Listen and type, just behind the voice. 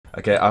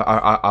Okay,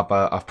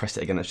 I've pressed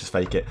it again. Let's just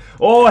fake it.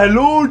 Oh,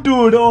 hello,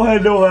 dude. Oh,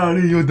 hello, how are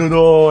you doing?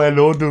 Oh,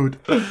 hello, dude.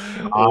 Oh.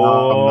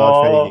 I'm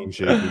not faking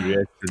shit, dude.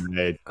 It's too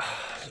late.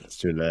 It's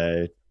too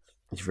late.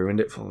 You've ruined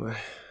it for me.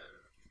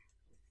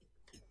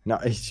 No,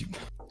 I'm still you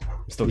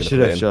gonna should put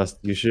it have in.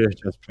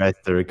 just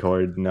pressed the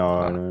record.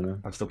 No.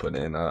 I'm still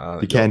putting it in.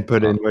 You can't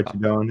put in what you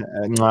don't.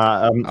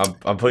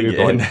 I'm putting it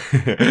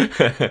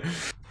in.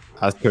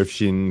 Ask her if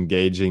she's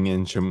engaging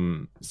in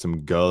some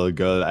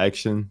girl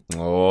action.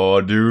 Oh,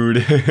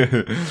 dude.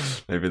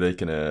 Maybe they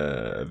can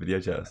video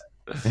chat us.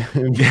 What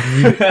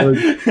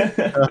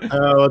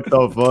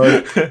the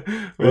fuck?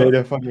 Wait,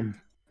 a fucking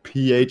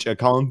PH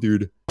account,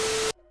 dude.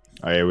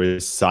 Alright, we're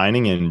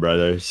signing in,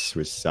 brothers.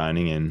 We're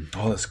signing in.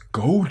 Oh, let's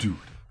go, dude.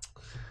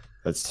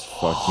 Let's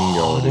fucking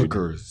go, dude.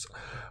 Poggers.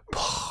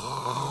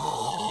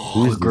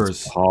 Who's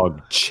this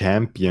Pog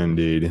champion,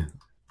 dude?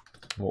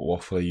 What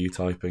waffle are you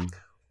typing?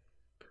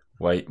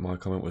 Wait, my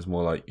comment was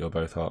more like, you're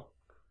both hot.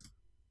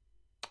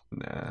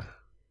 Nah.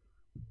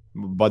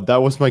 But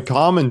that was my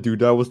comment, dude.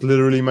 That was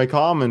literally my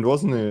comment,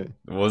 wasn't it?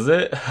 Was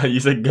it? You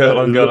said girl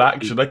on girl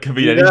action. That could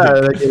be anything. Yeah,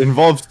 like it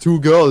involves two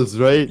girls,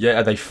 right?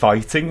 Yeah, are they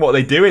fighting? What are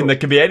they doing? That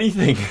could be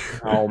anything.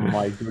 Oh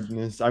my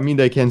goodness. I mean,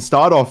 they can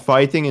start off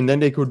fighting and then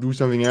they could do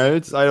something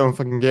else. I don't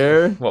fucking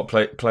care. What,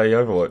 play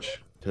Overwatch?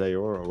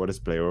 What is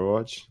play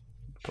Overwatch?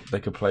 They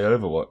could play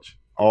Overwatch.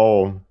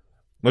 Oh.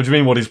 What do you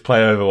mean, what is play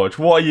Overwatch?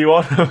 What are you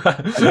on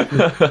about?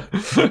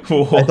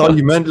 I thought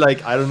you meant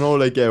like, I don't know,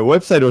 like a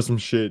website or some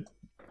shit.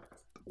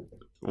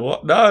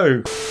 What?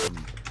 No.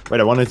 Wait,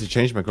 I wanted to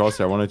change my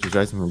crosshair. I wanted to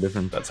try something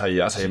different. That's how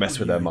you mess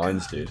with their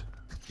minds, dude.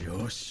 You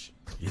got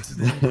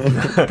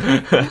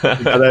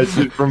that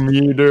shit from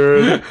me,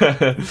 dude.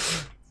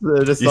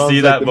 You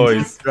see that,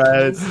 boys?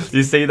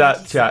 You see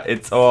that, chat?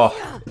 It's, oh,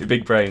 your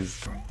big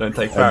brains. Don't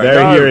take Farah.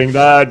 They're hearing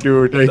that,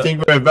 dude. They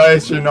think we're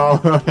best, you know.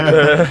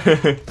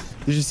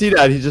 Did you see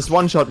that? He just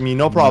one-shot me,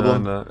 no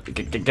problem. No.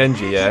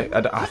 Genji,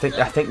 yeah. I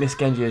think this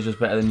Genji is just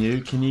better than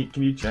you. Can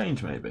you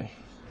change, maybe?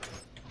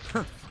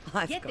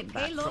 Get the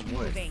payload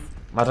moving.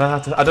 I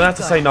don't have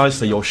to say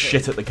nicely. You're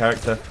shit at the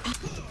character.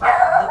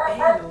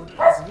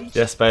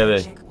 Yes,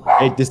 Bailey.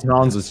 Hey, this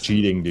rounds is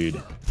cheating,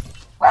 dude.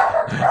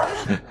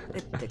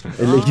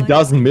 He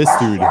doesn't miss,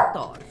 dude.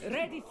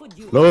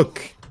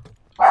 Look.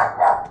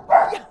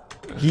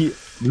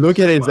 Look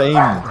at his aim.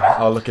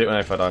 I'll look at it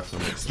if I die from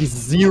this. He's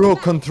zero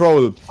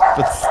control,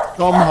 but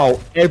somehow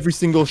every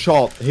single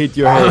shot hit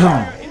your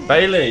head.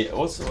 Bailey,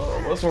 what's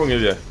wrong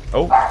with you?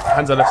 Oh,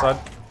 hands on left side.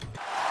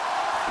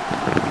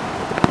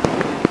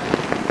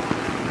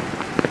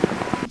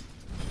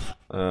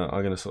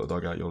 I'm gonna sort of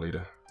dog out your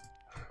leader.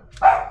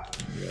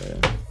 Yeah.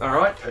 All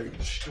right,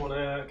 coach. Do you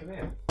wanna come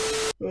here?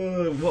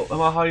 What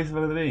am I highest I've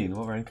ever been?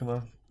 What rank am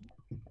I?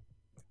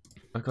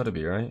 I've got to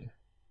be right.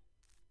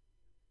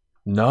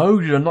 No,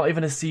 dude, I'm not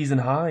even a season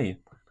high.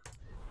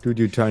 Dude,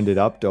 you turned it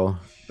up though.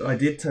 I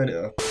did turn it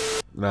up.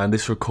 Man,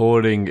 this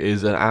recording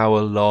is an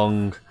hour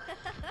long.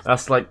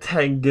 That's like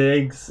 10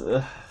 gigs.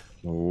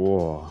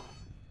 Whoa.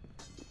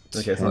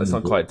 Okay, it's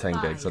not quite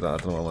 10 gigs. I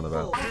don't know what I'm on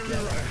about.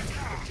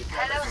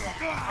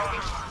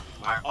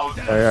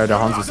 Yeah, the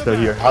Hans is still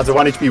here. Hans,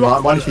 1 HP,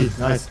 1 HP.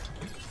 Nice.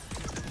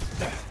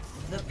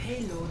 The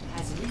payload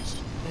has reached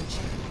the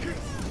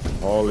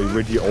checkpoint. Holy,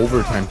 we're the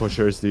overtime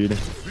pushers, dude.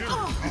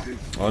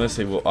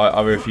 Honestly, well,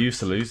 I refuse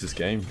to lose this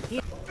game.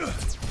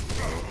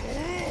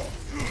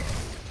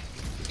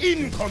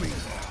 Incoming.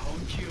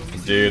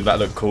 Dude, that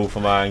looked cool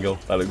from my angle.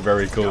 That looked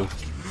very cool.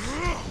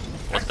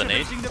 What's the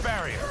nade?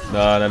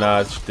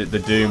 No. The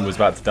Doom was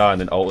about to die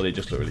and then ulted. It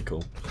just looked really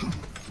cool.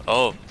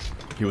 Oh.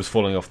 He was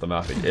falling off the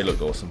map. It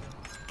looked awesome.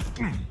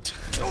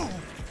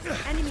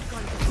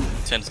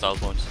 10 style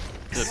points.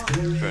 Good.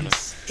 Fair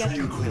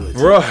enough.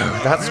 Bro,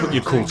 that's what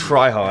you call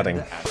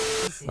tryharding.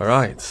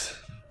 Alright.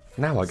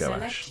 Now I go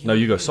Ash. No,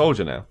 you go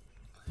Soldier now.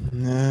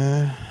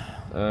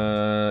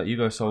 Nah. You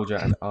go Soldier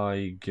and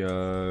I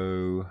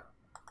go...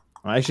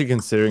 I'm actually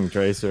considering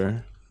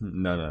Tracer.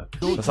 No.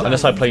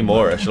 Unless I play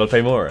Mora. Should I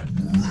play Mora?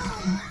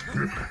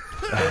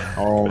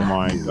 Oh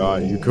my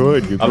god, you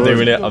could. I'm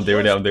doing it.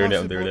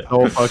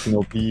 So fucking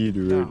OP,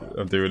 dude.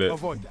 I'm doing it.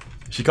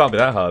 She can't be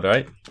that hard,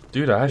 right?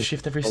 Dude, I have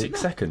shift every 6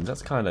 seconds.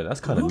 That's kind of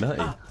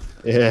nutty.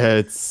 Yeah,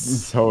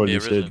 it's holy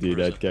shit, dude,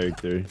 that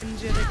character.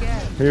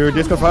 Here,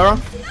 Discord Farah?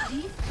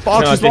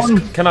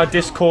 Can I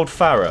Discord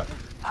Farah?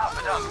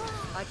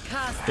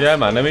 Yeah,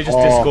 man, let me just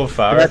Discord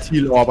Farah. That's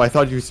heal orb, I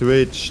thought you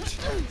switched.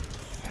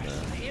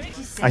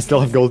 I still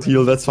have gold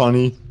heal, that's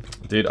funny.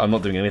 Dude, I'm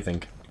not doing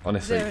anything.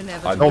 Honestly, I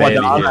no, barely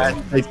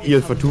but takes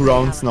heal for 2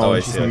 rounds now. Oh, I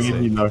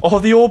see. Oh,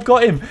 the orb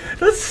got him!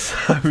 That's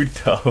so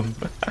dumb.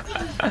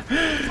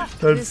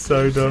 That's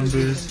so dumb,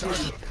 dude.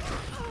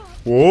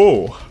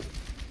 Whoa!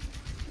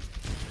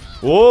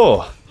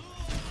 Whoa!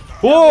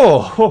 Whoa!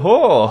 Ho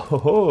ho! Ho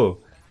ho!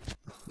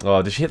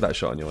 Oh, did she hit that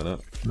shot on you or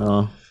not?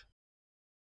 No.